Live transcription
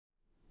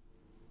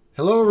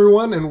Hello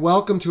everyone and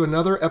welcome to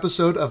another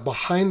episode of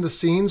Behind the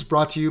Scenes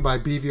brought to you by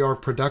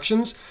BVR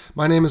Productions.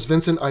 My name is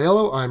Vincent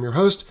Aiello, I'm your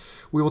host.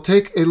 We will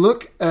take a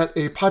look at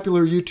a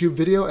popular YouTube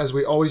video as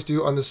we always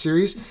do on this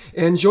series.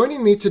 And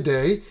joining me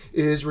today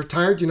is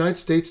retired United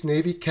States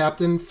Navy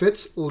Captain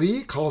Fitz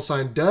Lee, call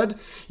sign Dud.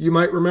 You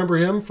might remember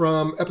him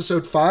from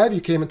episode 5.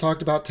 You came and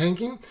talked about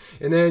tanking.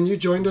 And then you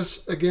joined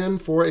us again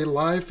for a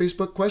live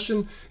Facebook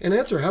question and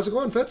answer. How's it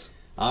going, Fitz?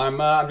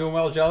 I'm doing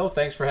well, Joe.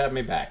 Thanks for having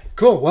me back.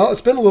 Cool. Well,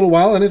 it's been a little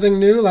while. Anything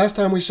new? Last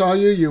time we saw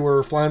you, you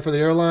were flying for the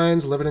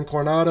airlines, living in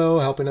Coronado,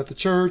 helping at the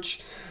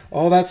church.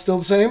 All that's still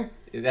the same?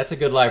 That's a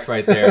good life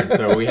right there. And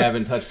so we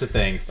haven't touched a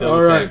thing. Still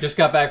the same. Just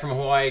got back from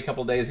Hawaii a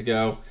couple days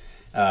ago,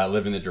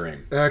 living the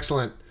dream.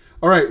 Excellent.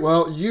 All right,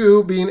 well,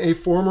 you being a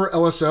former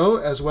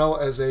LSO as well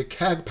as a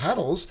CAG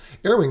Paddles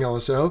Airwing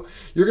LSO,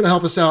 you're going to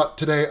help us out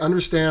today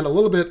understand a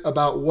little bit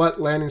about what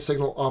landing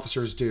signal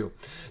officers do.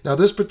 Now,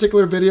 this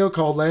particular video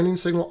called Landing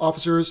Signal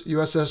Officers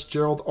USS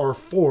Gerald R.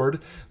 Ford,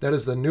 that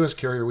is the newest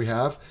carrier we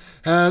have,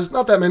 has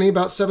not that many,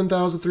 about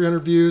 7,300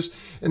 views.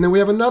 And then we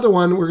have another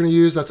one we're going to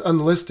use that's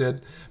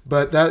unlisted,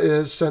 but that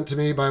is sent to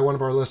me by one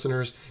of our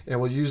listeners, and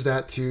we'll use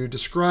that to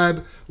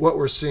describe what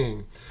we're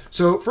seeing.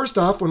 So first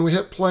off, when we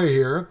hit play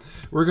here,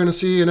 we're going to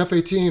see an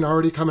F-18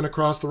 already coming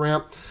across the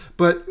ramp.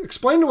 But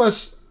explain to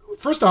us,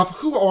 first off,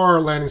 who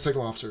are landing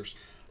signal officers?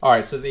 All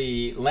right, so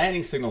the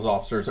landing signals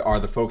officers are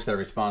the folks that are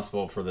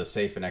responsible for the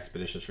safe and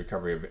expeditious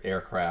recovery of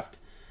aircraft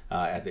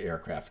at the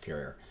aircraft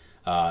carrier.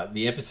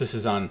 The emphasis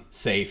is on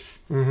safe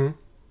and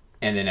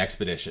then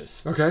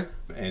expeditious. Okay.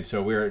 And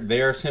so we're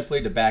there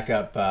simply to back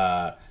up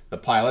the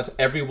pilots.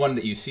 Everyone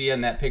that you see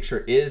in that picture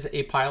is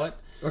a pilot.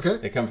 Okay.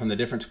 They come from the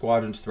different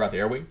squadrons throughout the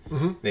air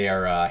wing. They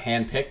are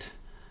handpicked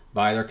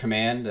by their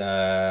command.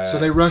 So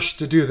they rush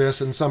to do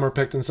this, and some are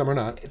picked and some are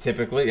not.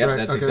 Typically, yeah, right.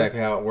 That's exactly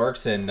how it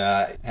works. And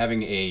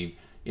having a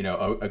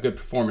good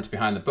performance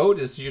behind the boat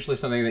is usually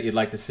something that you'd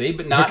like to see,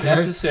 but not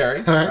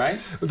necessary, right?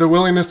 The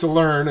willingness to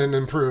learn and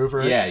improve,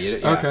 right?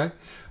 Yeah. Okay.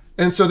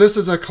 And so this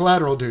is a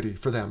collateral duty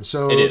for them.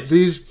 So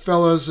these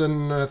fellows,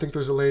 and I think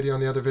there's a lady on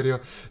the other video,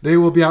 they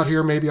will be out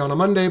here maybe on a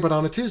Monday, but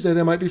on a Tuesday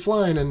they might be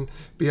flying and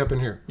be up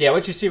in here. Yeah,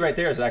 what you see right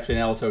there is actually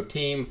an LSO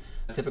team.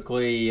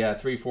 Typically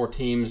 3-4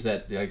 teams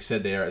that, like I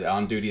said, they're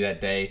on duty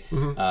that day.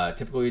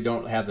 Typically we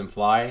don't have them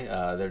fly.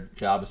 Their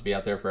job is to be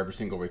out there for every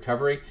single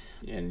recovery.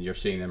 And you're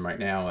seeing them right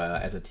now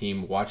as a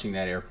team watching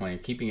that airplane,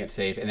 keeping it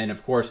safe, and then,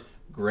 of course,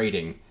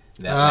 grading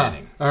that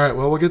landing. All right,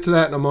 well, we'll get to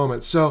that in a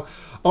moment. So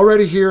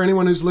already here,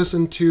 anyone who's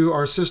listened to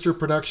our sister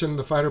production,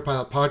 the Fighter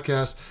Pilot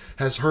Podcast,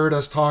 has heard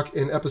us talk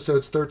in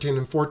episodes 13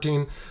 and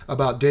 14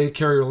 about day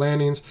carrier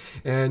landings.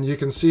 And you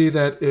can see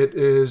that it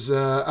is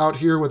out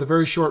here with a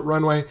very short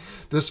runway.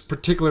 This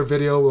particular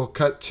video will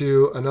cut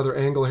to another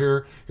angle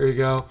here. Here you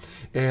go.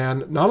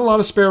 And not a lot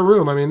of spare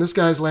room. I mean, this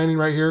guy's landing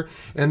right here.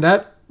 And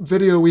that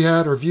video we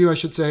had, or view, I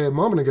should say, a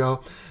moment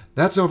ago,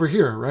 that's over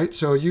here, right?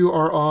 So you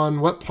are on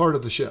what part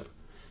of the ship?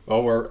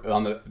 Well, we're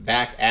on the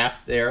back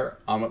aft there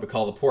on what we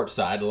call the port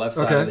side. The left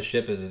side of the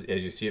ship is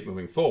as you see it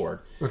moving forward.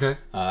 Okay.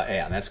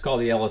 Yeah, and that's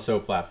called the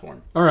LSO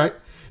platform. All right.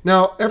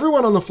 Now,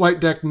 everyone on the flight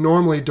deck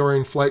normally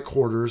during flight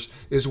quarters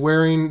is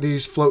wearing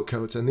these float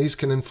coats, and these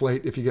can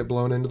inflate if you get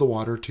blown into the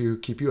water to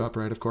keep you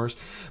upright, of course.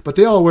 But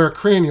they all wear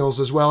cranials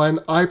as well and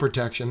eye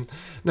protection.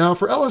 Now,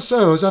 for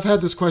LSOs, I've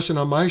had this question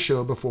on my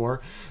show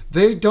before.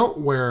 They don't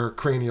wear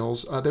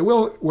cranials. They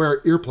will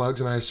wear earplugs,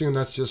 and I assume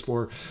that's just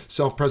for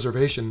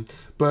self-preservation.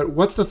 But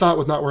what's the thought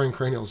with not wearing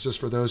cranials, just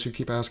for those who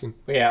keep asking?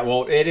 Yeah,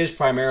 well, it is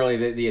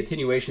primarily the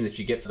attenuation that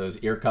you get for those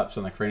ear cups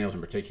on the cranials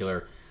in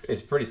particular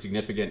is pretty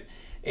significant.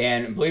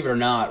 And believe it or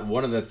not,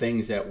 one of the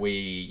things that we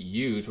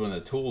use, one of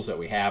the tools that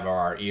we have are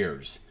our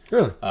ears.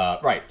 Really?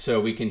 Right.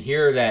 So we can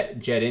hear that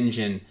jet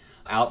engine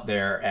out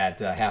there at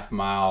half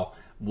mile,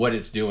 what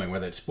it's doing,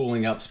 whether it's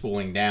spooling up,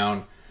 spooling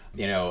down.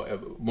 You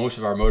know, most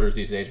of our motors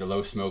these days are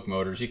low smoke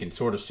motors. You can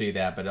sort of see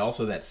that, but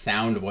also that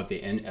sound of what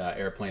the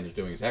airplane is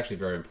doing is actually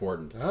very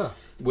important.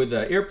 With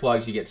the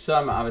earplugs, you get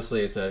some,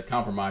 obviously it's a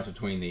compromise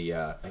between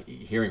the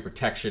hearing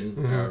protection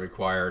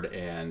required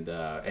and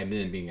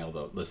then being able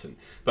to listen.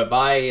 But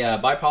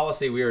by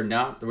policy, we're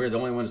the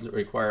only ones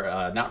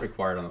that not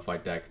required on the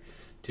flight deck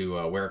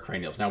to wear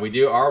cranials. Now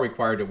we are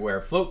required to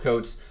wear float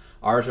coats.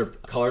 Ours are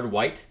colored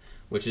white,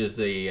 which is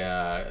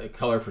the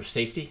color for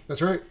safety.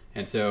 That's right.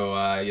 And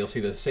so you'll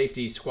see the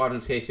safety squadron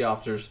safety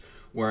officers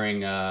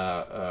wearing,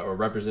 or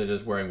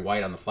representatives wearing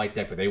white on the flight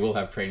deck, but they will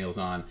have cranials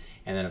on.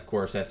 And then, of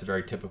course, that's a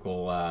very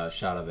typical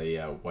shot of the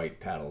white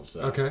paddles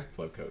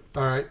float coat.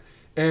 All right.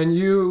 And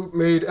you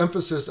made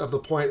emphasis of the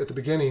point at the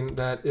beginning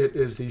that it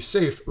is the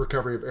safe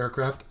recovery of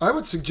aircraft. I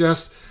would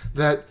suggest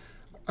that,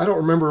 I don't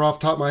remember off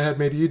the top of my head,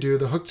 maybe you do,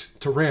 the hooked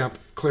to ramp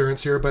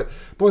clearance here, but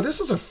boy, this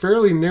is a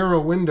fairly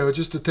narrow window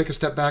just to take a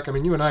step back. I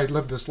mean, you and I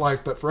lived this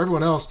life, but for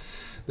everyone else,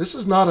 this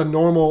is not a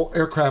normal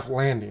aircraft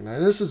landing. Now,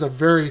 this is a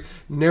very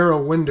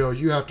narrow window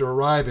you have to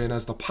arrive in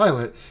as the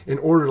pilot in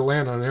order to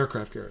land on an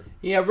aircraft carrier.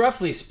 Yeah,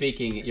 roughly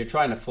speaking, you're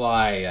trying to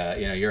fly,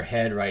 your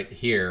head right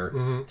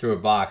here through a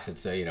box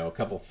that's a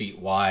couple feet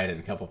wide and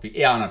a couple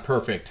feet on a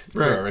perfect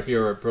curve if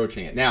you're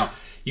approaching it. Now,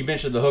 you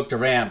mentioned the hook to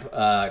ramp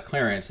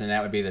clearance, and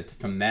that would be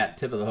from that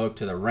tip of the hook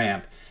to the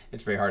ramp.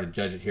 It's very hard to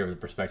judge it here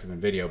with perspective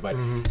and video, but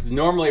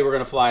normally we're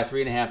going to fly a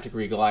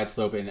 3.5-degree glide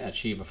slope and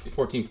achieve a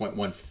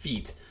 14.1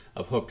 feet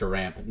of hook to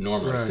ramp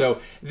normally. Right. So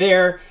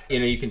there,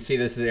 you can see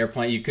this is an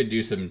airplane. You could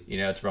do some,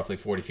 it's roughly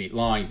 40 feet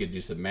long. You could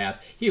do some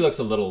math. He looks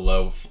a little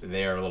low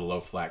there, a little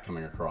low flat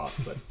coming across,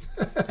 but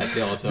that's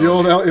the LSO. The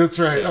old that's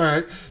right. All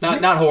right.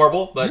 Not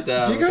horrible, but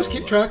do you guys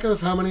keep track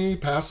of how many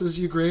passes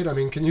you grade? I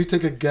mean, can you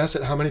take a guess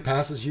at how many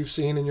passes you've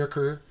seen in your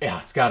career? Yeah,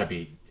 it's got to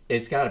be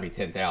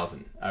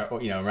 10,000.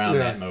 Around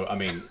that mode. I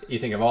mean, you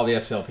think of all the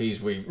FLPs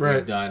we've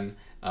done.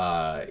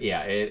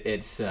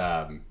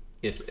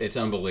 It's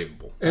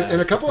unbelievable.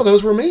 And a couple of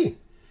those were me.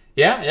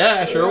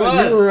 Yeah, sure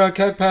was. You were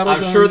CAG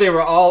paddles. I'm sure they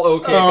were all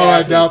okay.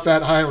 I doubt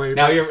that highly.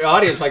 Now your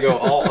audience might go,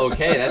 all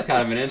okay. That's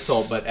kind of an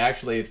insult, but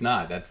actually it's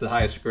not. That's the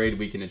highest grade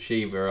we can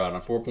achieve. We're on a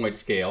 4-point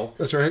scale.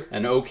 That's right.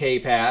 An okay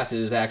pass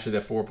is actually the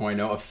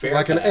 4.0. A fair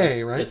like pass, an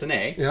A, right? It's an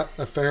A. Yeah,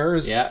 a fair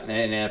is. Yeah,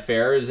 and a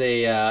fair is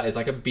is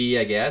like a B,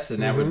 I guess,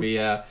 and that would be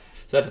so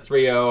that's a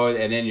 3.0,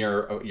 and then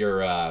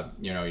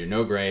your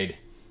no grade,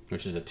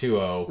 which is a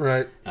 2.0.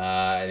 Right.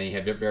 And then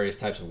you have various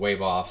types of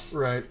wave-offs.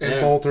 Right.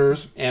 And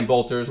bolters. And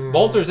bolters.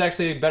 Bolters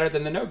actually better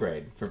than the no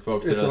grade for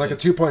folks. It's like a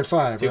 2.5,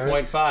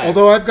 2.5. Right?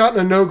 Although I've gotten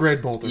a no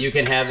grade bolter. You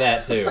can have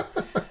that too.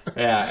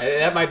 Yeah,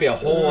 that might be a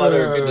whole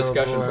other good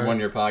discussion for one of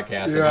your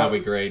podcasts on how we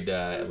grade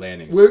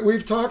landings.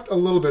 We've talked a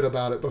little bit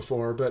about it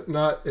before, but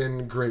not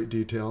in great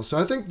detail. So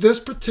I think this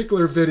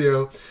particular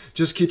video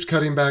just keeps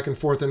cutting back and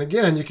forth. And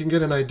again, you can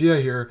get an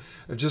idea here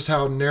of just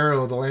how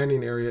narrow the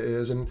landing area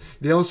is. And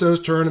the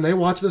LSOs turn and they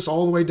watch this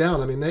all the way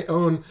down. I mean, they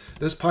own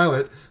this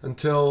pilot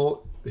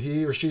until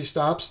he or she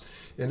stops.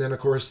 And then, of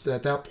course,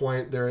 at that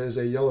point, there is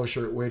a yellow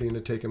shirt waiting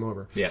to take him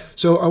over. Yeah.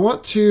 So I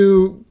want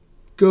to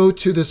go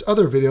to this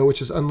other video,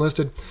 which is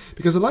unlisted,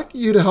 because I'd like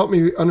you to help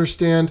me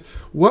understand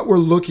what we're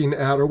looking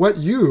at, or what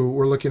you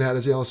were looking at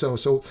as the LSO.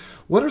 So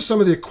what are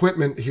some of the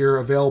equipment here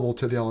available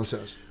to the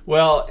LSOs?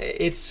 Well,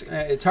 it's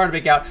hard to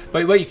make out,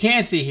 but what you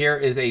can see here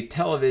is a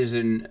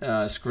television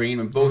screen,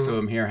 and both of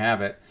them here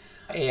have it.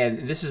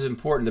 And this is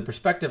important. The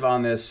perspective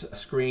on this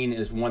screen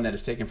is one that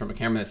is taken from a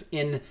camera that's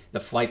in the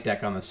flight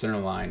deck on the center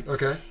line.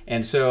 Okay.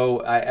 And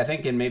so I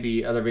think in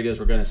maybe other videos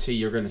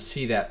you're going to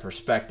see that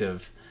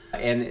perspective.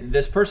 And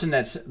this person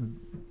that's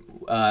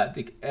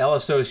the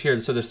LSOs here,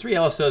 so there's 3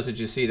 LSOs that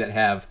you see that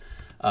have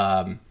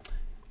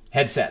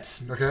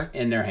headsets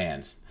in their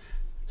hands.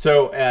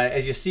 So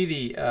as you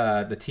see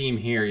the team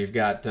here, you've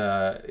got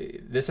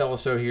this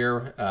LSO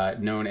here,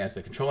 known as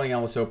the controlling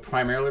LSO,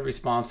 primarily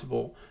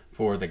responsible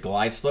for the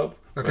glide slope,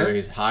 whether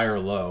he's high or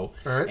low.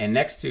 And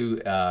next to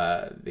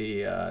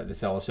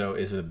this LSO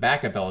is the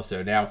backup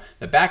LSO. Now,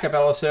 the backup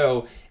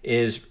LSO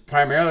is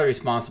primarily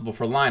responsible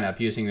for lineup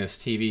using this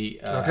TV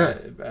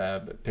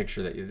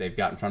picture that they've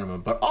got in front of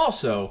them, but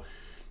also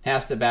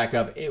has to back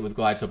up it with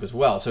glide slope as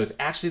well. So it's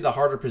actually the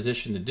harder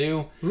position to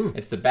do.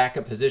 It's the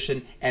backup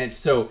position, and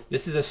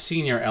this is a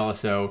senior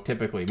LSO,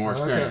 typically more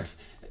experienced.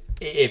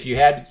 If you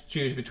had to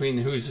choose between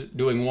who's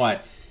doing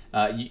what,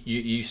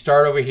 you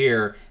start over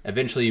here.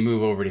 Eventually, you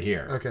move over to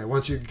here. Okay,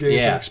 once you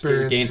gain some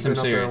experience, gain some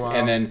experience,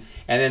 and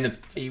then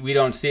we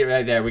don't see it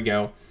right there. We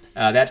go.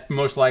 That's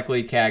most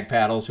likely CAG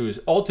Paddles, who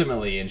is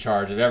ultimately in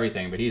charge of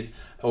everything, but he's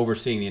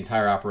overseeing the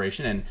entire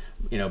operation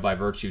and, by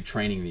virtue,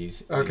 training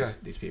these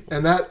people.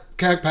 And that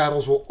CAG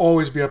Paddles will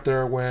always be up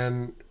there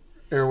when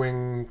air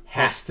wing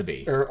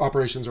air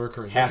operations are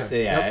occurring. Has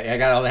to. I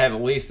got to have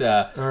at least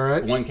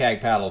one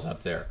CAG Paddles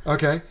up there.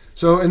 Okay.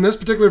 So in this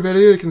particular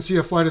video, you can see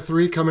a flight of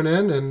 3 coming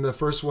in, and the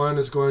first one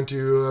is going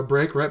to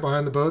break right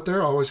behind the boat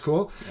there. Always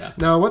cool. Yeah.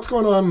 Now, what's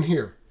going on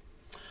here?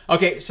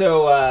 Okay,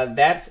 so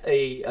that's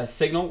a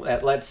signal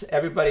that lets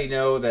everybody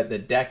know that the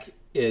deck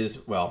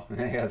is, well,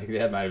 I think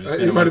that might have just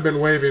been... He might have been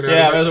waving.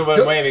 Yeah, it might have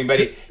been waving, but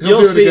you'll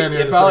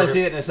probably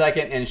see it in a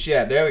second, and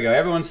shit, there we go.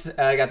 Everyone's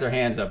got their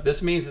hands up.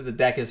 This means that the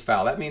deck is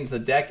foul. That means the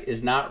deck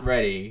is not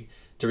ready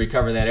to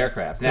recover that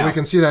aircraft. Now, and we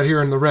can see that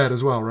here in the red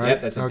as well, right?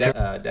 Yep, that's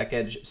a deck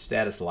edge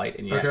status light,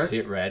 and you have to see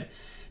it red.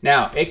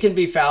 Now, it can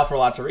be foul for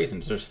lots of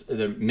reasons.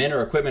 The men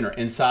or equipment are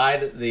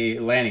inside the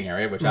landing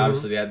area, which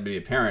obviously that would be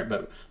apparent,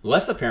 but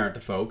less apparent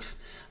to folks,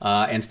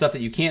 and stuff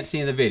that you can't see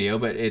in the video,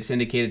 but it's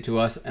indicated to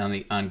us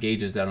on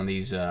gauges that on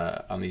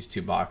these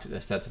 2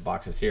 boxes, sets of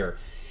boxes here,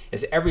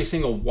 is every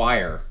single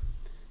wire.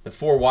 The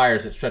 4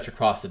 wires that stretch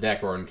across the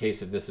deck, or in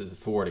case if this is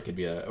Ford, it could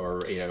be I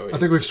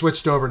think we've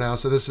switched over now,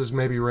 so this is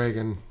maybe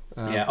Reagan.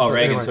 Reagan.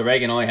 Anyway. So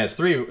Reagan only has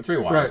three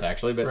wires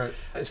actually, but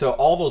so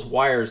all those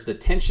wires, the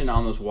tension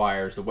on those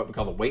wires, what we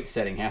call the weight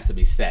setting, has to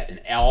be set,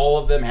 and all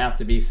of them have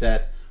to be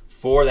set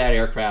for that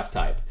aircraft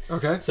type.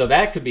 Okay. So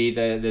that could be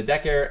the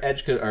deck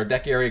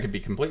area could be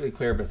completely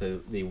clear, but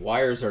the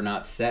wires are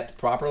not set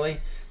properly.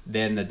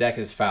 then the deck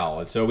is foul.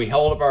 And so we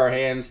hold up our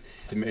hands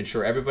to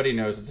ensure everybody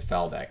knows it's a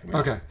foul deck.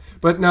 Okay.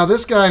 But now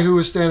this guy who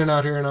was standing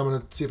out here, and I'm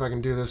going to see if I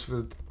can do this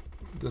with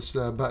this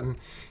button.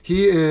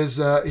 He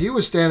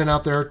was standing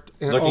out there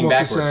and looking almost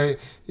backwards. to say,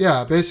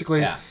 yeah,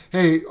 basically,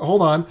 hey,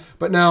 hold on.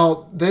 But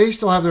now they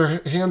still have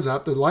their hands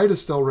up. The light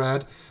is still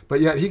red,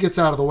 but yet he gets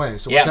out of the way.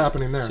 So what's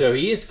happening there? So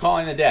he is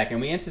calling the deck, and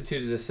we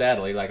instituted this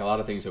sadly, like a lot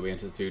of things that we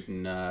institute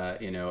in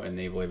in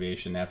naval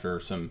aviation after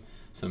some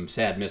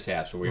sad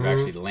mishaps where we've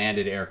actually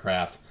landed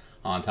aircraft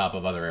on top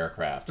of other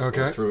aircraft or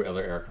through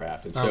other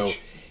aircraft. And so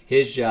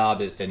his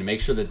job is to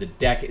make sure that the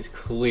deck is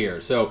clear.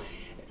 So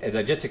as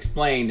I just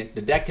explained,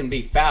 the deck can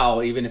be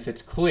foul even if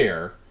it's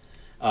clear.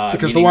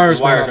 Because the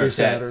wires may not be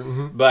set.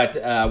 But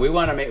we're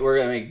going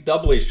to make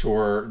doubly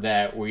sure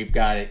that we've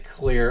got it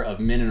clear of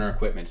men and our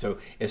equipment. So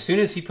as soon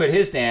as he put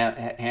his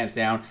hands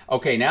down,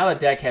 okay, now the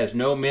deck has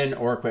no men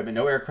or equipment,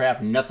 no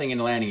aircraft, nothing in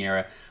the landing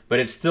area, but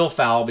it's still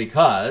foul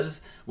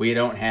because we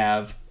don't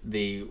have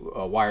the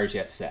wires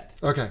yet set.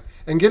 Okay.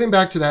 And getting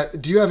back to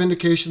that, do you have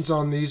indications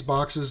on these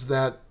boxes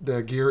that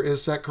the gear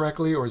is set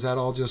correctly, or is that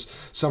all just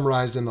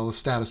summarized in the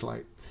status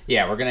light?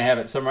 Yeah, we're going to have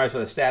it summarized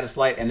with a status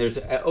light. And there's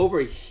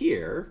over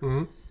here,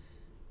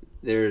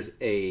 there's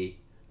a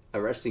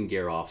arresting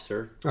gear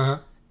officer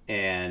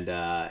and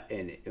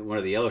one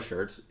of the yellow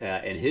shirts.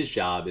 And his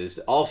job is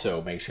to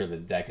also make sure the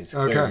deck is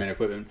clear of men and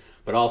equipment,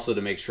 but also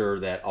to make sure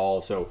that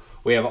also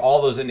we have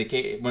all those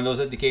when those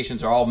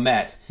indications are all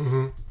met,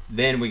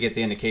 then we get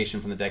the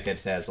indication from the deck head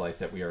status lights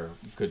that we are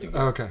good to go.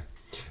 Okay.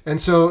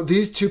 And so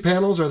these two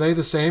panels, are they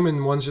the same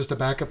and one's just a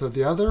backup of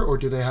the other, or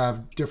do they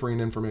have differing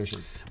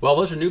information? Well,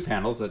 those are new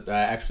panels that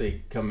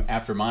actually come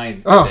after mine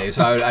today.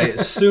 So I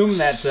assume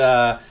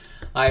that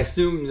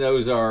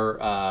those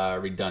are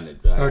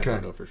redundant, but I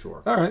don't know for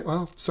sure. All right.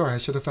 Well, sorry, I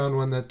should have found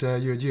one that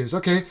you had used.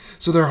 Okay.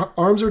 So their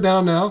arms are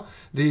down now.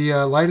 The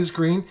light is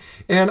green.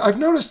 And I've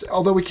noticed,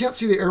 although we can't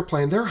see the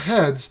airplane, their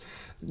heads,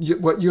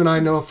 what you and I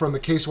know from the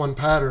Case 1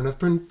 pattern, have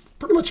been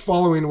pretty much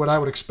following what I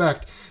would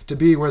expect to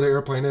be where the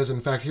airplane is. In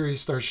fact, here he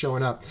starts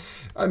showing up.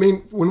 I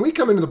mean, when we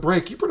come into the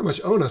break, you pretty much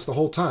own us the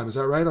whole time. Is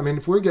that right? I mean,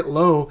 if we get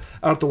low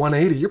out at the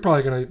 180, you're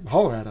probably going to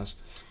holler at us.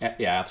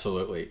 Yeah,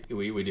 absolutely.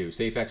 We do.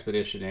 Safe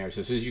expedition air.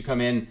 So as soon as you come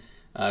in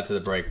to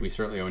the break, we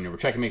certainly own you. We're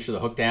checking to make sure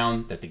the hook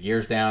down, that the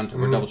gear's down. So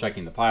we're double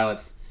checking the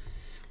pilots.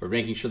 We're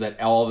making sure that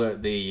all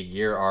the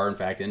gear are, in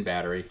fact, in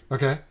battery.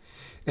 Okay.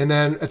 And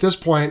then at this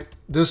point,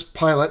 this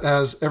pilot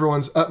has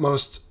everyone's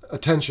utmost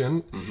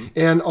attention.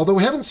 And although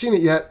we haven't seen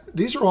it yet,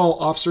 these are all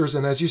officers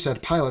and, as you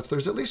said, pilots.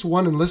 There's at least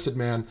one enlisted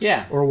man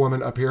or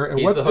woman up here. And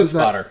he's the hook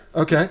spotter.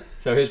 Okay.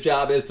 So his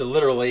job is to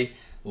literally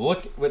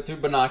look through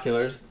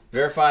binoculars,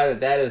 verify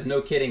that is,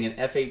 no kidding, an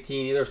F-18,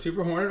 either a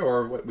Super Hornet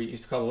or what we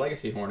used to call a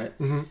Legacy Hornet,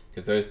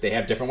 because they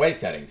have different weight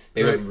settings.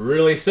 They look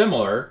really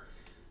similar,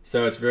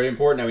 so it's very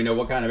important that we know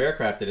what kind of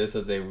aircraft it is,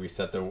 so we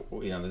set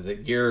the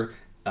gear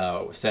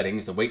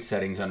settings, the weight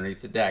settings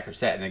underneath the deck are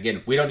set. And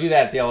again, we don't do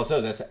that at the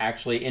LSOs. That's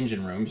actually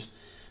engine rooms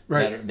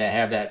that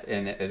have that,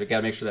 and we've got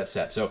to make sure that's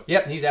set. So,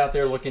 yep, he's out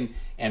there looking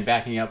and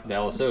backing up the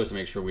LSOs to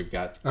make sure we've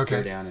got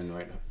gear down and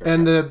right.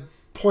 And the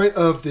point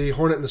of the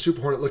Hornet and the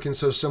Super Hornet looking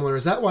so similar,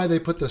 is that why they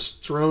put the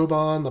strobe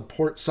on the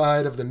port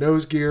side of the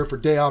nose gear for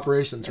day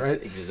operations,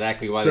 right? That's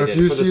exactly why they did it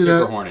for the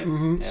Super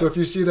Hornet. So if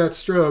you see that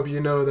strobe, you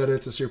know that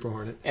it's a Super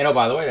Hornet. And oh,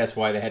 by the way, that's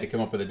why they had to come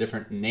up with a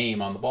different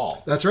name on the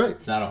ball. That's right.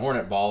 It's not a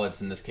Hornet ball,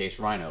 it's in this case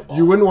Rhino ball.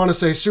 You wouldn't want to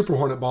say Super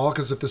Hornet ball,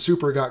 because if the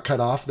Super got cut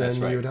off, then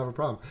you would have a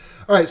problem.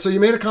 All right, so you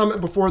made a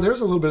comment before,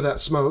 there's a little bit of that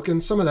smoke,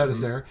 and some of that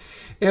is there.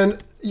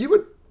 And you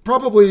would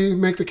probably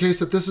make the case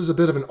that this is a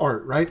bit of an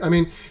art, right? I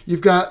mean,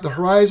 you've got the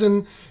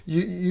horizon.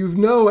 You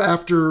know,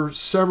 after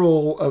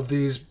several of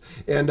these,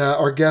 and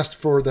our guest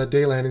for the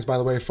day landings, by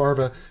the way,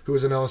 Farva, who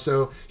is an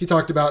LSO, he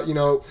talked about,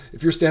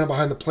 if you're standing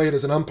behind the plate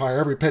as an umpire,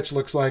 every pitch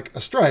looks like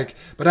a strike,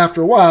 but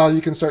after a while,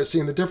 you can start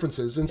seeing the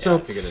differences. And so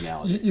that's a good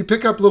analogy. You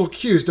pick up little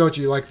cues, don't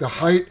you? Like the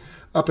height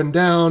up and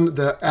down,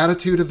 the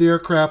attitude of the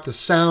aircraft, the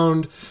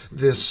sound,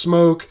 the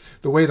smoke,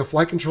 the way the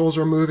flight controls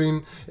are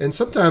moving. And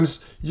sometimes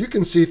you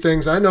can see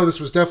things, I know this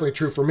was definitely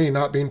true for me,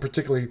 not being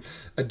particularly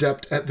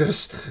adept at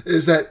this,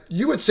 is that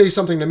you would say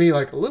something to me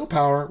like, a little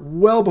power,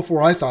 well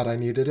before I thought I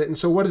needed it. And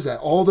so what is that?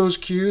 All those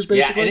cues,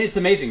 basically? Yeah, and it's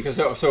amazing, because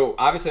so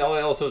obviously all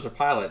the LSOs are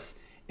pilots,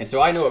 and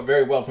so I know it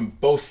very well from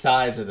both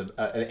sides of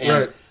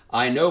the...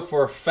 I know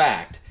for a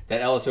fact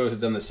that LSOs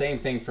have done the same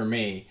thing for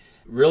me.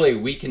 Really,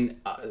 we can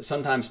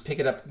sometimes pick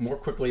it up more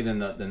quickly than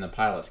the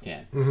pilots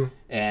can.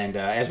 And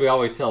as we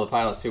always tell the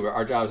pilots too,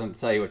 our job isn't to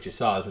tell you what you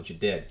saw, is what you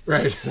did.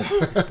 Right. So.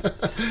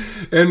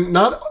 And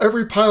not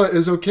every pilot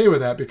is okay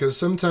with that, because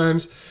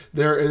sometimes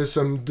there is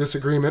some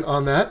disagreement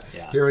on that.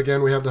 Yeah. Here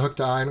again, we have the hook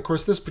to eye. And of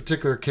course, this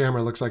particular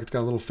camera looks like it's got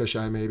a little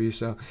fisheye maybe.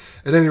 So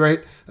at any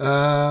rate, boy,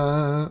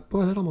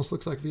 that almost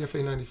looks like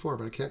VFA 94,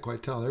 but I can't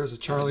quite tell. There's a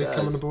Charlie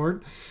coming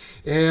aboard.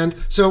 And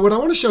so what I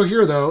want to show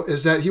here, though,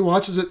 is that he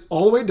watches it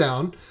all the way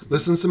down,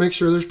 listens to make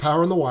sure there's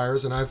power in the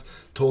wires, and I've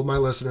told my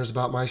listeners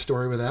about my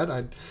story with that.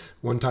 I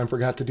one time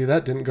forgot to do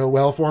that. Didn't go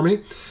well for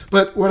me.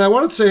 But what I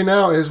want to say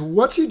now is,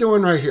 what's he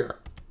doing right here?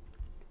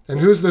 And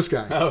who's this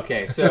guy?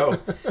 Okay, so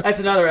that's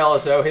another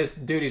LSO. His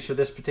duties for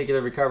this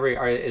particular recovery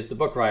is the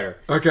book writer.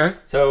 Okay.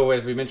 So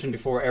as we mentioned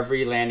before,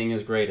 every landing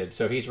is graded.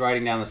 So he's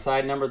writing down the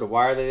side number, the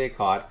wire that they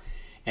caught,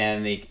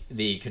 and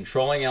the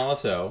controlling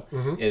LSO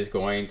is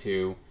going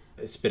to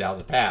spit out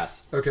the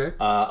pass. Okay.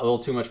 A little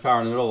too much power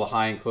in the middle, a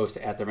high and close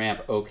to at the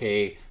ramp.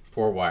 Okay.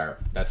 4-wire.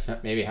 That's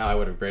maybe how I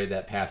would have graded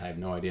that pass. I have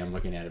no idea. I'm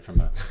looking at it from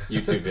a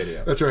YouTube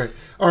video. That's right.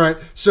 All right.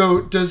 So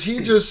does he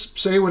just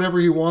say whatever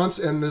he wants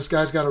and this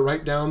guy's got to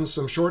write down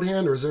some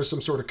shorthand, or is there some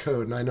sort of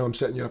code? And I know I'm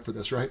setting you up for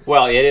this, right?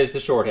 Well, it is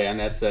the shorthand.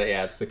 That's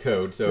it's the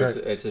code. So right.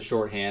 it's a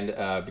shorthand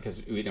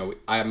because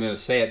I'm going to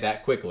say it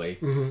that quickly,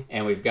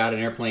 and we've got an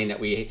airplane that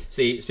we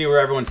see where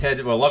everyone's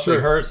headed. Well, luckily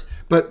hers.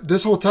 But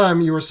this whole time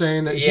you were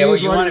saying that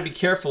what you want to be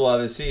careful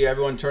of is see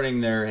everyone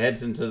turning their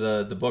heads into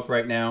the book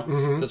right now.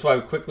 So that's why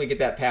we quickly get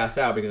that pass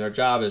out, because our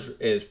job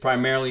is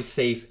primarily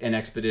safe and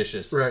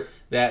expeditious. Right.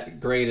 That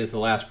grade is the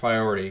last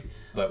priority,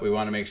 but we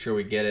want to make sure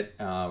we get it.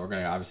 We're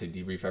going to obviously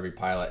debrief every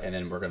pilot, and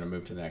then we're going to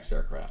move to the next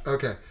aircraft.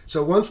 Okay.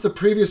 So once the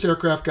previous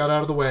aircraft got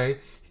out of the way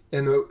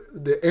and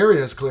the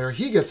area is clear,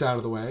 he gets out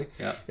of the way.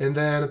 Yep. And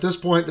then at this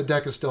point, the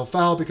deck is still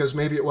foul because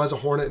maybe it was a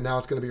Hornet and now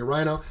it's going to be a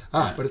Rhino.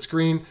 Right. But it's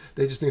green.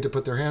 They just need to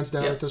put their hands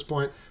down at this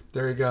point.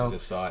 There you go.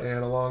 Just saw it.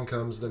 And along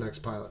comes the next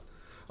pilot.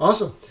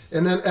 Awesome.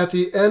 And then at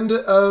the end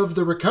of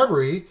the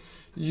recovery,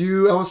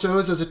 you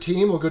LSOs as a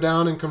team will go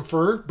down and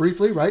confer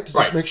briefly, right? To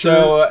just make sure.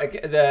 So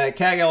the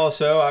CAG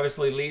LSO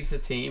obviously leads the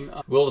team.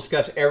 We'll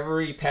discuss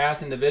every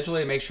pass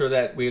individually and make sure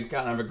that we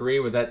kind of agree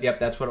with that. Yep,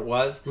 that's what it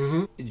was.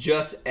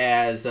 Just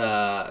as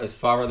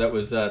Favre that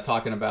was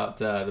talking about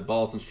the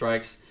balls and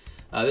strikes.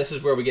 This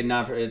is where we get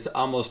it's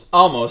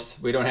almost.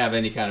 We don't have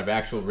any kind of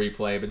actual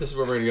replay, but this is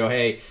where we're gonna go.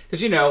 Hey,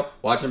 because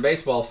watching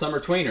baseball, some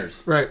are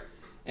tweeners, right?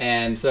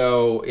 And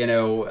so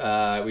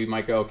we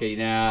might go, okay,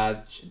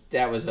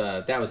 that was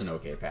an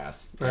okay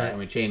pass, right. And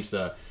we changed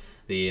the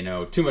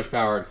too much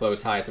power and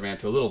close high at the ramp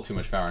to a little too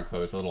much power and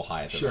close a little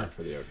high at the ramp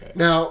for the okay.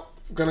 Now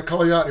I'm gonna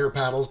call you out here,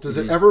 Paddles. Does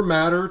it ever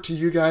matter to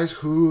you guys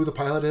who the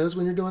pilot is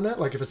when you're doing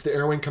that? Like if it's the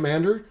Air Wing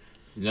commander?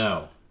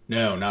 No,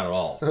 not at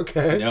all.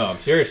 Okay. No,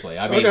 seriously.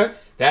 I mean,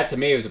 that to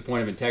me was a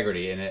point of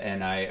integrity,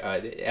 and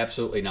I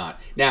absolutely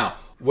not. Now,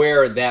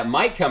 where that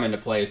might come into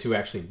play is who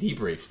actually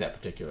debriefs that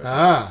particular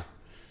pass.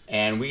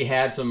 And we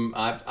had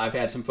I've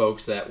had some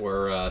folks that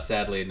were,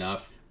 sadly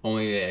enough,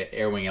 only the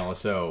Air Wing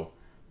LSO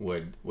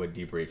would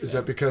debrief. Is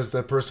that because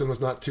the person was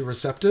not too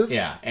receptive?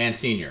 Yeah, and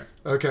senior.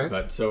 Okay.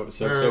 But so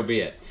be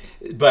it.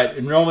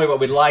 But normally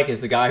what we'd like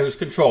is the guy who's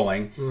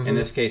controlling. In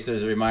this case,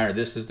 there's a reminder,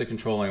 this is the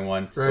controlling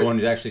one. Right. The one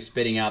who's actually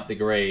spitting out the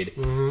grade.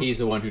 He's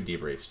the one who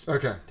debriefs.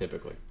 Okay.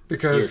 Typically.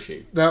 Because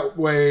that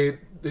way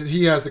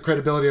he has the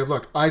credibility of,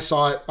 look, I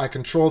saw it, I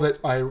controlled it,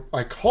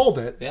 I called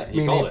it,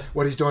 meaning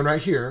what he's doing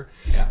right here.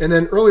 Yeah. And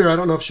then earlier, I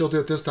don't know if she'll do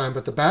it this time,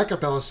 but the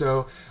backup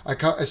LSO,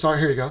 I saw,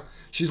 here you go.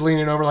 She's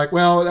leaning over like,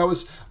 well, that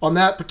was on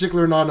that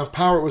particular not enough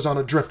power. It was on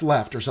a drift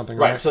left or something.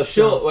 Right.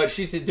 So what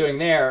she's doing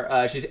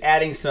there, she's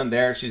adding some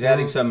there. She's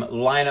adding some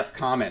lineup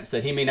comments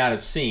that he may not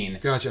have seen.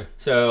 Gotcha.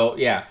 So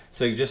yeah.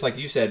 So just like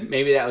you said,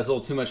 maybe that was a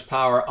little too much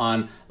power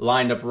on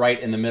lined up right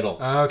in the middle.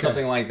 Okay.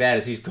 Something like that.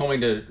 As he's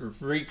going to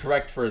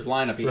recorrect for his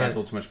lineup, he has a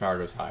little too much power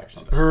to his high or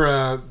something.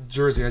 Her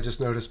jersey, I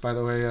just noticed, by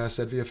the way,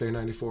 said VFA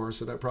 94,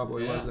 so that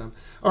probably was them.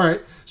 All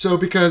right. So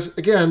because,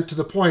 again, to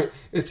the point,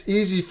 it's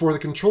easy for the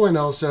controlling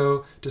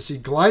LSO to see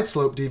glide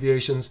slope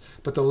deviations,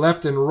 but the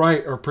left and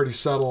right are pretty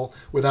subtle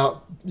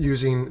without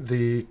using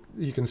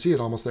you can see it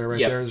almost there, right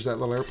there. There's that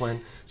little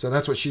airplane. So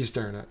that's what she's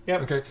staring at.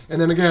 Yep. Okay.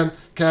 And then again,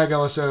 CAG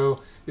LSO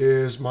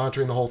is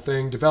monitoring the whole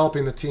thing,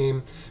 developing the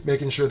team,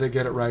 making sure they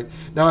get it right.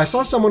 Now, I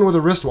saw someone with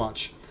a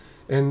wristwatch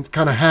and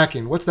kind of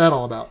hacking. What's that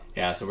all about?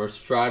 Yeah, so we're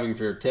striving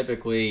for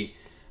typically,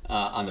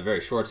 on the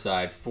very short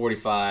side,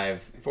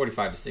 45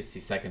 to 60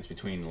 seconds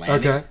between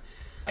landings. Okay.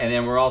 And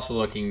then we're also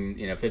looking,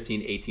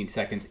 15 to 18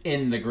 seconds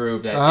in the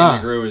groove. That in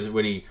the groove is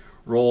when he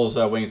rolls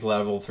wings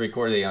level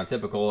 3/4.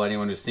 Typical,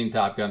 anyone who's seen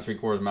Top Gun,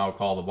 3/4 mile will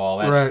call the ball.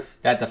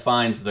 That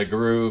defines the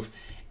groove.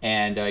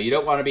 And you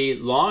don't want to be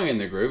long in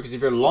the groove, because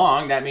if you're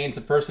long, that means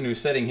the person who's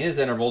setting his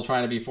interval,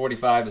 trying to be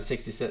 45 to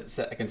 60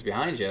 seconds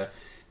behind you,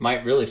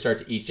 might really start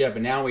to eat you up.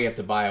 And now we have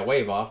to buy a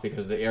wave off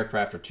because the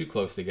aircraft are too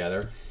close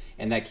together.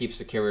 And that keeps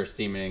the carrier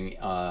steaming, in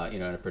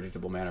a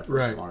predictable manner. For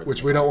right,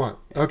 which we don't want.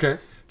 Okay,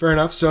 fair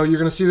enough. So you're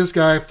going to see this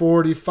guy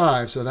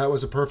 45. So that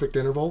was a perfect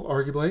interval,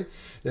 arguably.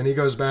 Then he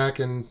goes back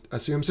and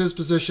assumes his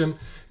position.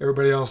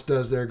 Everybody else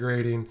does their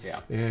grading,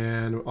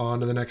 and on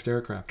to the next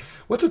aircraft.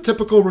 What's a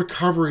typical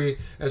recovery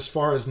as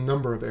far as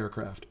number of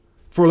aircraft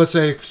for, let's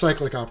say,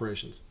 cyclic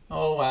operations?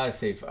 Oh, I'd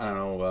say,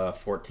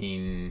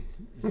 14,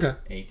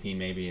 18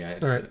 maybe. All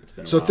right.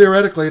 So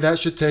theoretically, that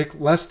should take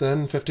less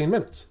than 15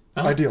 minutes.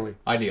 Ideally.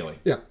 Ideally.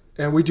 Yeah.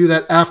 And we do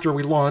that after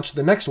we launch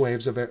the next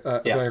waves of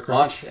aircraft.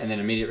 Launch and then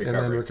immediate recovery.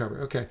 And then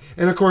recovery. Okay.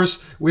 And of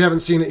course, we haven't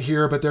seen it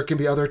here, but there can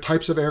be other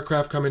types of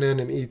aircraft coming in,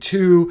 an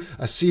E2,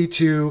 a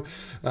C2.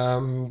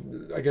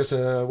 I guess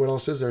what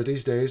else is there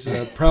these days?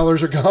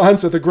 Prowlers are gone,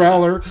 so the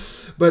Growler.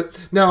 But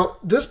now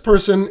this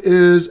person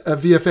is a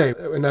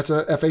VFA, and that's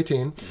a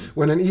F-18.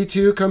 When an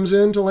E2 comes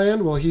in to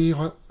land, will he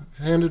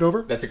hand it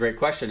over? That's a great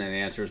question, and the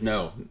answer is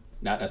no,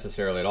 not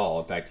necessarily at all.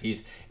 In fact,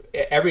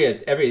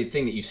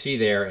 everything that you see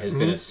there has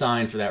been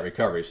assigned for that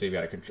recovery. So you've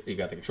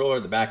got the controller,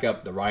 the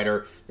backup, the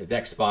rider, the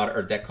deck spotter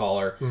or deck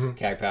caller,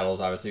 CAG paddles,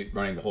 obviously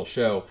running the whole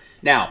show.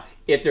 Now,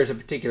 if there's a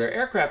particular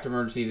aircraft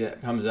emergency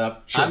that comes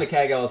up, I'm the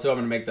CAG LSO. I'm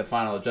going to make the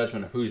final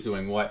judgment of who's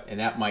doing what, and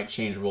that might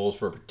change roles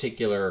for a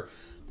particular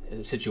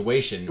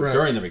situation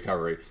during the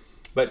recovery.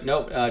 But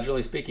no,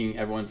 generally speaking,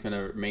 everyone's going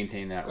to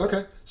maintain that role.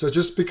 Okay. So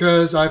just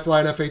because I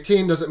fly an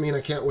F-18 doesn't mean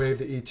I can't wave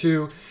the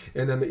E2.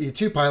 And then the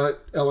E2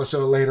 pilot,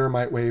 LSO later,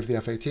 might wave the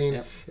F-18.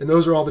 Yep. And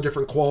those are all the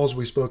different quals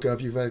we spoke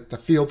of. You've got the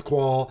field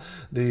qual,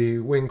 the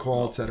wing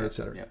qual, et cetera, et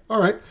cetera. Yep. All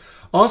right.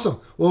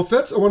 Awesome. Well,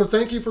 Fitz, I want to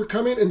thank you for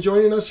coming and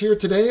joining us here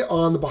today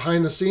on the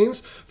Behind the Scenes.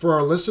 For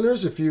our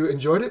listeners, if you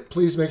enjoyed it,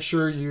 please make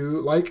sure you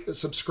like,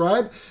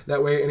 subscribe.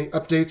 That way any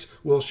updates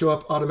will show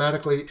up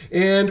automatically.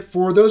 And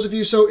for those of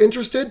you so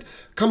interested,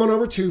 come on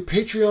over to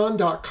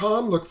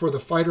patreon.com. Look for the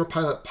Fighter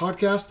Pilot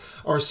Podcast,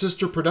 our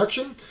sister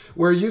production,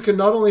 where you can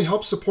not only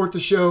help support the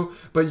show,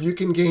 but you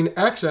can gain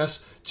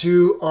access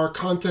to our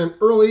content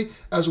early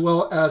as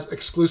well as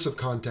exclusive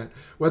content.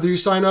 Whether you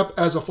sign up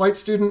as a flight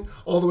student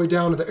all the way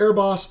down to the air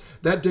boss,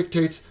 that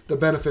dictates the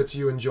benefits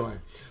you enjoy.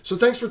 So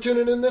thanks for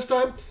tuning in this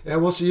time,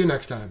 and we'll see you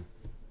next time.